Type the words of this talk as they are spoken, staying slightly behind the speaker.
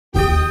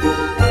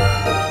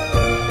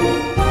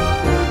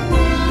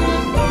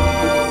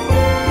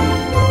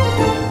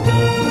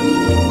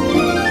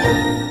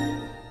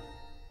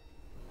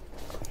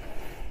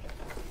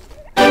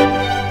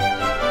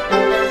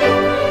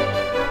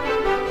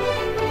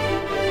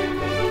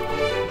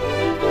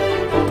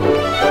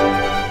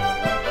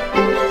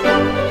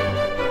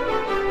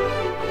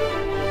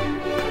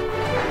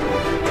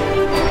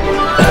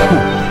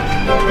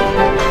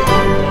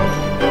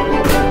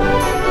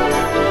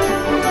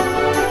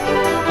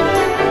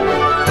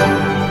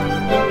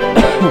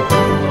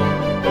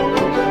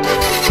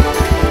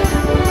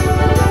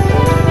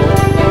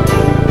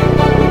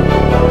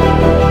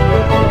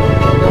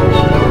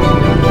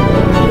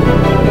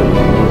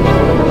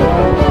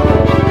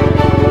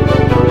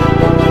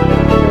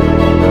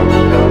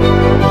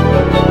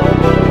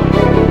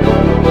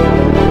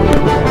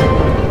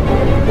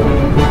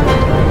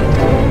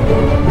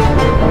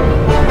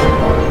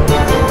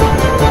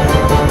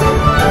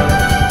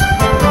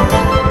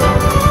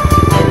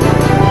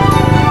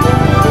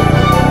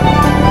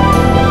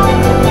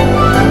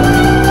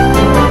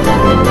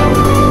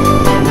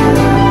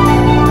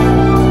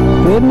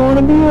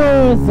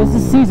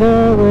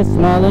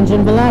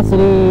Engine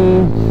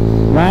Velocity,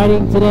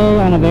 riding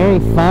today on a very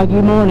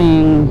foggy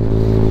morning,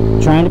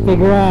 trying to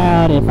figure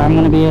out if I'm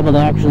going to be able to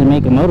actually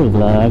make a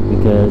motovlog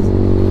because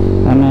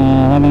I'm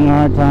having a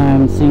hard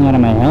time seeing out of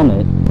my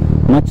helmet,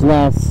 much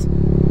less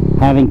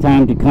having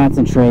time to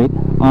concentrate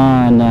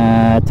on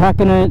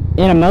talking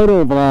in a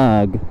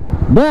motovlog.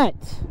 But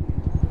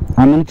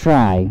I'm going to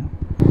try.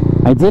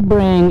 I did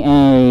bring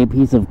a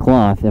piece of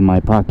cloth in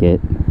my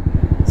pocket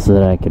so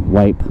that I could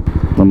wipe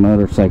the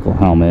motorcycle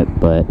helmet,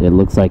 but it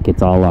looks like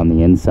it's all on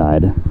the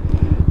inside.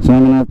 So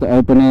I'm gonna have to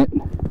open it.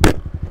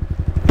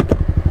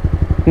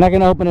 I'm not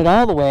gonna open it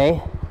all the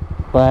way,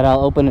 but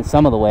I'll open it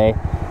some of the way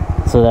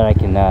so that I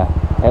can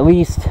at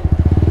least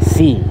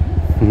see.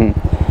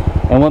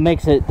 And what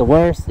makes it the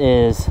worst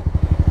is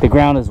the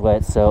ground is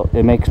wet, so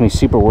it makes me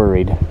super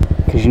worried,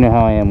 because you know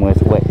how I am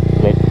with wet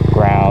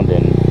ground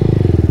and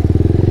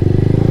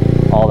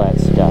all that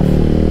stuff.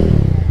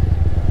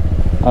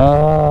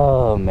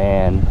 Oh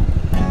man.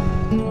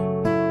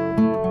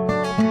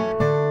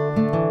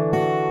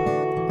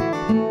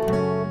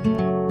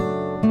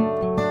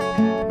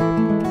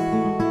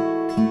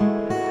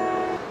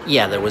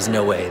 Yeah, there was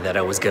no way that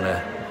I was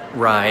gonna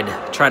ride,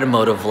 try to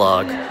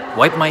motovlog,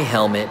 wipe my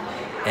helmet,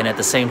 and at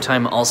the same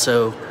time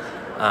also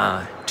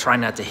try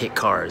not to hit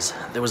cars.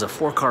 There was a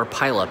 4-car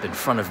pileup in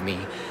front of me,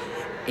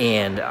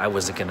 and I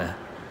wasn't gonna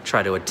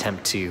try to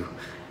attempt to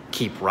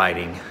keep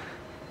riding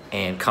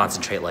and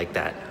concentrate like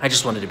that. I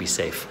just wanted to be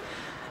safe.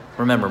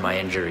 Remember, my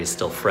injury is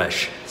still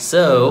fresh.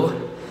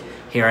 So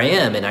here I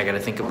am, and I gotta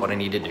think of what I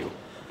need to do.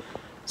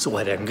 So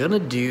what I'm gonna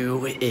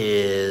do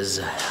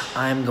is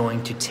I'm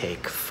going to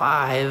take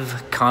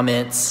 5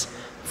 comments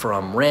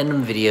from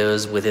random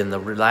videos within the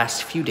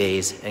last few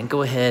days and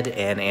go ahead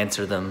and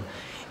answer them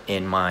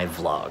in my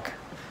vlog.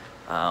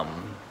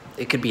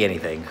 It could be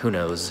anything, who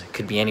knows? It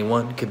could be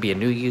anyone, it could be a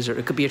new user,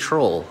 it could be a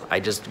troll. I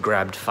just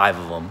grabbed 5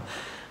 of them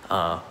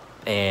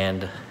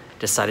and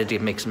decided to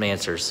make some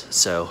answers.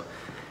 So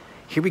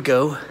here we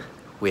go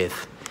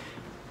with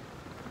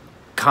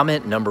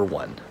comment number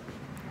 1.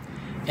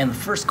 And the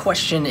first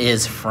question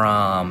is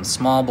from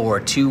Small Bore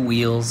 2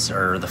 Wheels,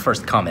 or the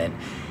first comment.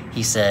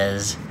 He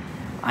says,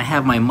 I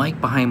have my mic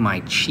behind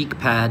my cheek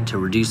pad to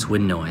reduce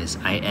wind noise.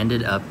 I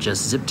ended up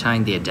just zip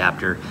tying the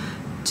adapter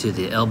to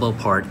the elbow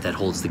part that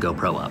holds the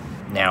GoPro up.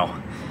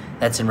 Now,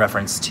 that's in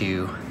reference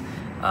to,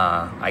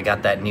 I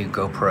got that new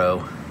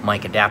GoPro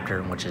mic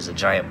adapter, which is a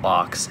giant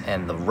box,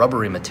 and the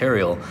rubbery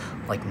material,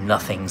 like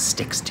nothing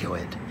sticks to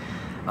it.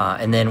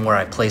 And then where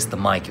I placed the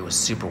mic, it was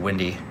super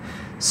windy.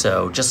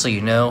 So just so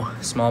you know,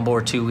 Small Bore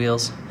 2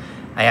 Wheels,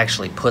 I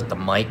actually put the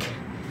mic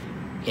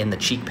in the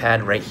cheek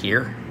pad right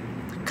here,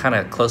 kind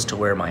of close to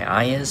where my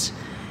eye is,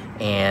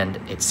 and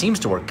it seems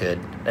to work good.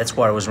 That's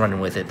why I was running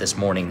with it this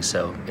morning,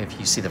 so if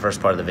you see the first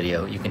part of the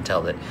video, you can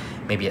tell that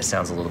maybe it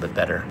sounds a little bit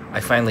better. I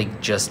finally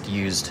just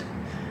used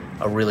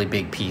a really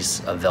big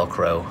piece of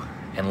Velcro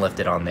and left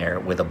it on there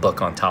with a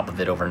book on top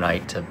of it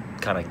overnight to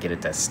kind of get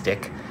it to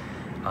stick.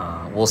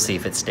 We'll see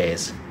if it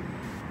stays.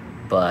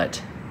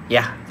 But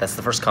yeah, that's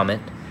the first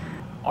comment.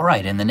 All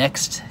right, and the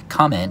next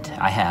comment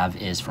I have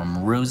is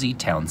from Rosie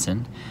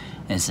Townsend,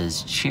 and it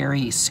says,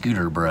 Cherry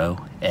Scooter Bro,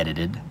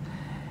 edited.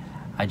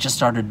 I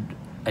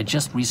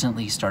just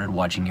recently started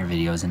watching your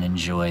videos and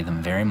enjoy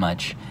them very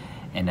much,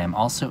 and I'm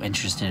also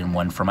interested in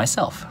one for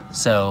myself.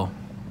 So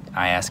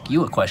I ask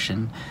you a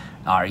question.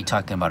 Are you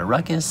talking about a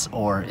Ruckus,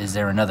 or is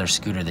there another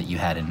scooter that you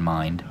had in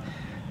mind?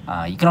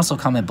 You can also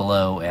comment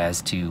below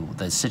as to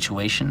the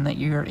situation that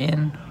you're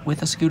in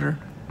with a scooter.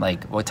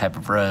 Like what type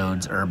of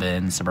roads,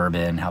 urban,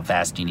 suburban, how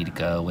fast do you need to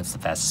go, what's the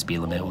fastest speed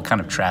limit, what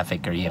kind of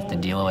traffic are you have to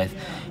deal with,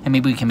 and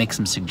maybe we can make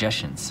some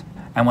suggestions.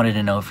 I wanted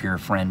to know if your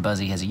friend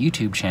Buzzy has a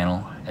YouTube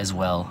channel as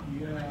well.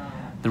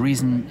 The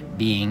reason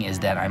being is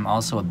that I'm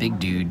also a big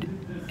dude,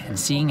 and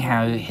seeing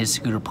how his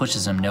scooter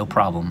pushes him no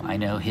problem, I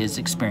know his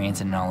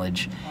experience and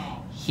knowledge,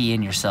 he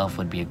and yourself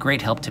would be a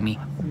great help to me.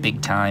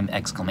 Big time,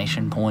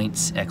 exclamation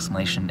points,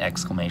 exclamation,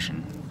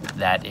 exclamation.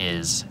 That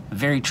is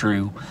very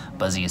true.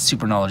 Buzzy is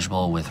super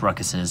knowledgeable with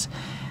ruckuses.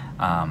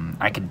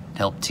 I could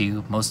help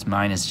too. Most of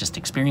mine is just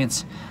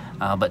experience,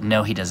 but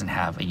no, he doesn't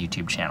have a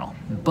YouTube channel.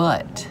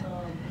 But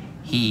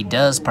he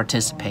does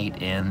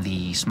participate in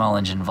the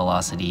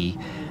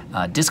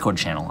SmallEngineVelocity Discord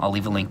channel. I'll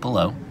leave a link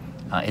below.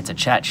 It's a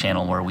chat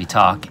channel where we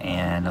talk,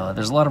 and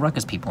there's a lot of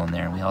ruckus people in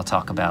there. We all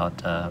talk about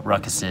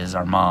ruckuses,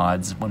 our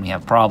mods, when we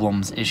have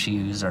problems,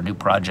 issues, our new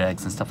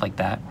projects, and stuff like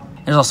that.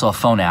 There's also a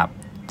phone app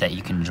that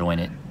you can join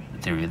it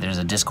through. There's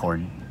a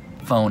Discord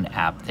phone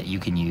app that you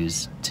can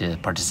use to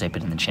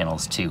participate in the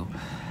channels too.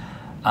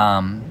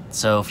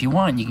 So if you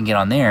want, you can get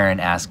on there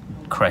and ask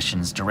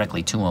questions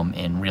directly to him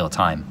in real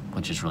time,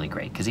 which is really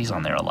great because he's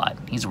on there a lot.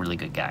 He's a really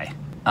good guy.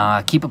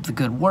 Keep up the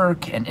good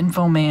work, and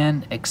info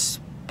man,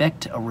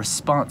 expect a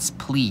response,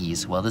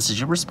 please. Well, this is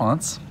your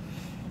response.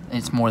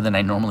 It's more than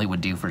I normally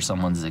would do for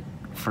someone's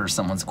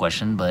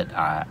question, but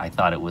I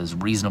thought it was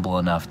reasonable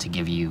enough to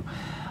give you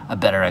a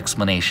better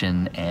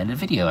explanation and a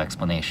video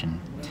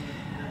explanation.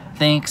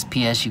 Thanks.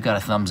 P.S. You got a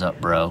thumbs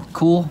up, bro.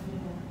 Cool.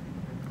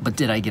 But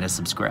did I get a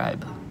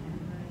subscribe?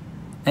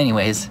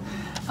 Anyways,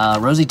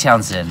 Rosie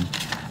Townsend.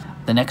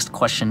 The next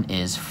question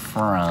is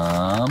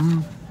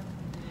from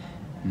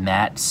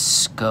Matt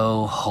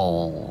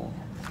Skohole.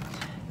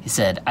 He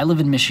said, I live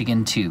in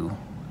Michigan too.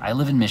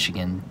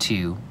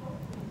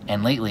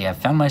 And lately I've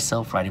found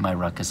myself riding my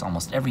ruckus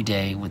almost every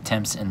day with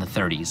temps in the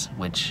 30s,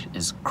 which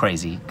is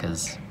crazy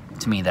because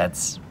to me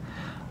that's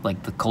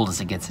like the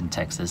coldest it gets in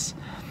Texas.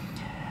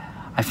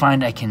 I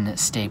find I can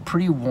stay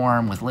pretty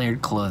warm with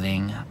layered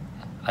clothing,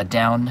 a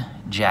down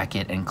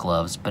jacket and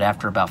gloves, but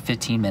after about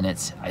 15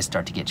 minutes I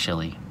start to get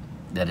chilly.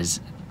 That is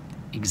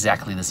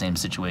exactly the same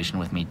situation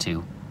with me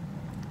too.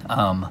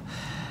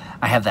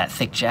 I have that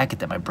thick jacket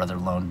that my brother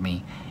loaned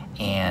me,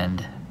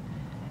 and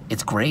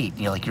it's great.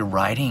 You know, like you're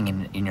riding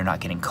and you're not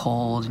getting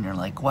cold and you're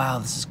like, wow,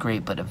 this is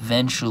great. But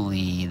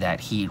eventually that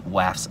heat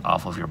wafts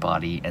off of your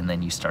body and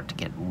then you start to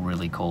get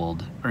really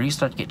cold, or you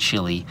start to get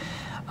chilly.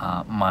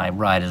 My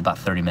ride is about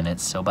 30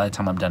 minutes. So by the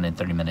time I'm done in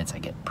 30 minutes, I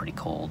get pretty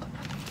cold.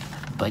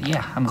 But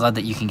yeah, I'm glad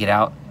that you can get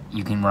out,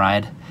 you can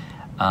ride,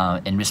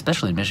 and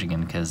especially in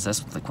Michigan, because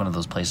that's like one of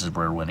those places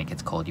where when it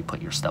gets cold, you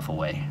put your stuff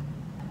away.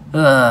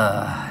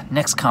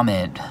 Next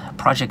comment,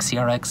 Project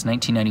CRX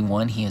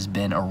 1991. He has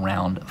been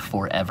around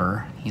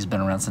forever. He's been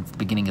around since the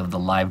beginning of the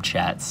live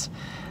chats,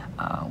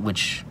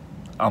 which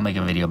I'll make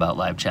a video about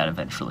live chat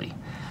eventually.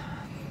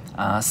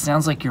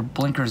 Sounds like your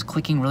blinker is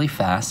clicking really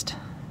fast.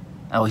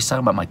 Oh, he's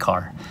talking about my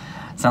car.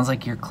 Sounds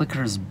like your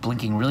clicker is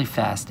blinking really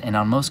fast, and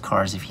on most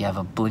cars, if you have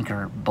a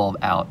blinker bulb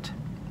out,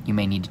 you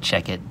may need to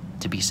check it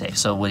to be safe.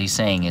 So what he's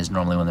saying is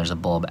normally when there's a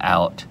bulb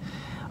out,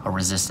 our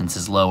resistance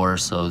is lower,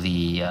 so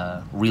the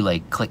relay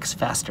clicks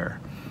faster.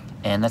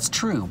 And that's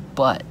true,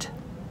 but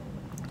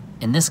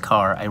in this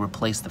car, I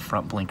replaced the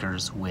front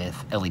blinkers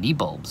with LED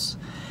bulbs.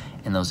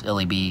 And those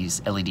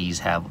LEDs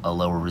have a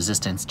lower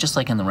resistance, just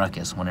like in the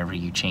Ruckus. Whenever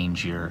you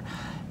change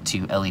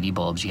to LED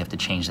bulbs, you have to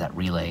change that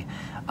relay.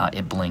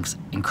 It blinks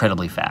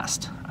incredibly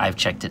fast. I've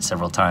checked it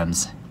several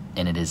times,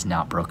 and it is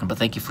not broken. But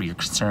thank you for your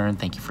concern.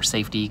 Thank you for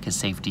safety, because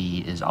safety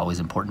is always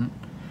important.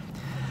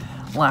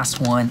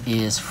 Last one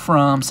is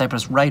from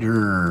Cypress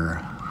Ryder,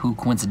 who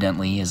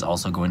coincidentally is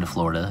also going to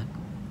Florida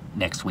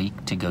next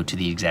week to go to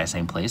the exact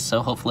same place,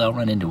 so hopefully I'll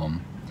run into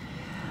him.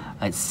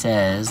 It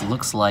says,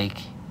 looks like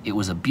it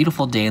was a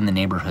beautiful day in the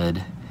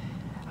neighborhood.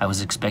 I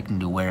was expecting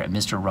to wear a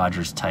Mr.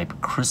 Rogers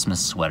type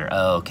Christmas sweater.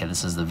 Oh, okay,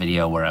 this is the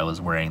video where I was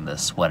wearing the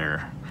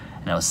sweater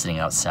and I was sitting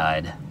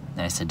outside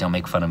and I said, don't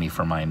make fun of me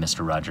for my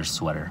Mr. Rogers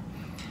sweater.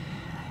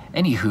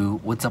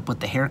 Anywho, what's up with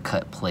the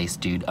haircut place,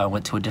 dude? I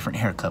went to a different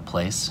haircut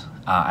place.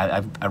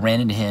 I ran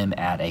into him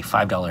at a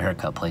 $5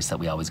 haircut place that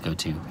we always go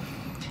to.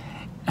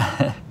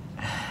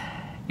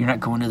 You're not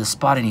going to the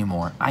spot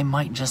anymore. I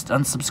might just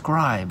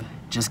unsubscribe.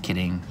 Just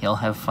kidding. He'll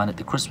have fun at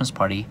the Christmas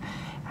party.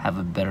 Have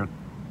a better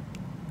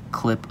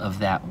clip of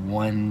that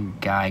one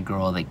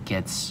girl that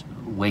gets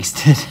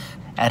wasted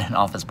at an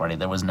office party.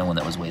 There was no one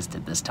that was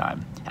wasted this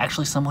time.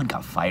 Actually, someone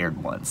got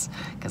fired once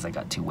because I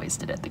got too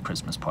wasted at the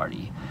Christmas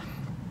party.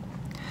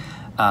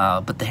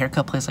 But the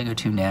haircut place I go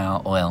to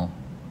now, well,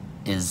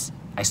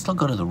 I still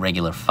go to the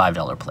regular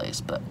 $5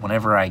 place, but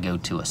whenever I go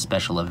to a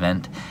special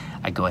event,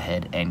 I go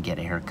ahead and get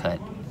a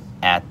haircut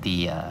at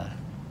the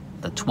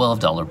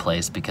 $12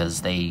 place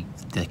because they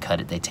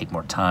cut it, they take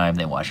more time,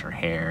 they wash your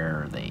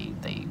hair,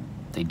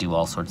 they do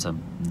all sorts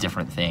of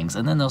different things,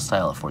 and then they'll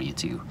style it for you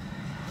too.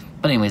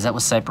 But anyways, that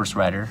was Cypress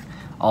Ryder,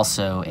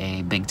 also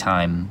a big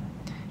time,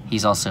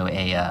 he's also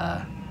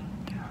a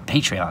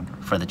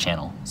Patreon for the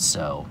channel,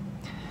 so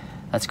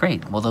that's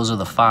great. Well, those are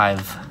the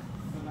 5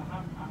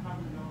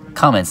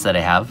 comments that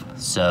I have,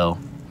 so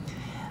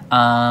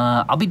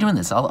I'll be doing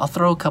this. I'll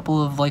throw a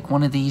couple of like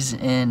one of these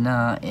in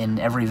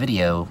every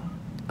video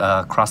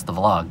across the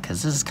vlog,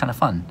 because this is kind of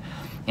fun,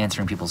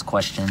 answering people's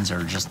questions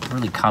or just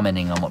really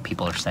commenting on what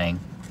people are saying.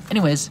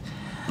 Anyways,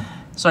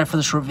 sorry for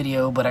the short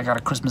video, but I got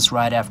a Christmas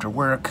ride after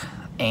work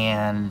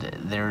and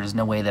there's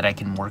no way that I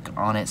can work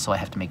on it, so I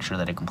have to make sure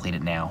that I complete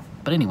it now.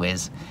 But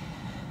anyways,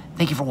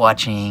 thank you for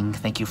watching.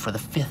 Thank you for the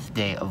 5th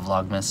day of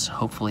Vlogmas.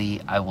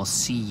 Hopefully I will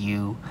see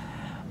you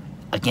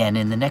again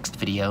in the next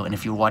video, and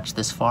if you watched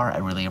this far, I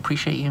really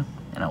appreciate you,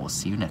 and I will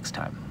see you next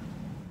time.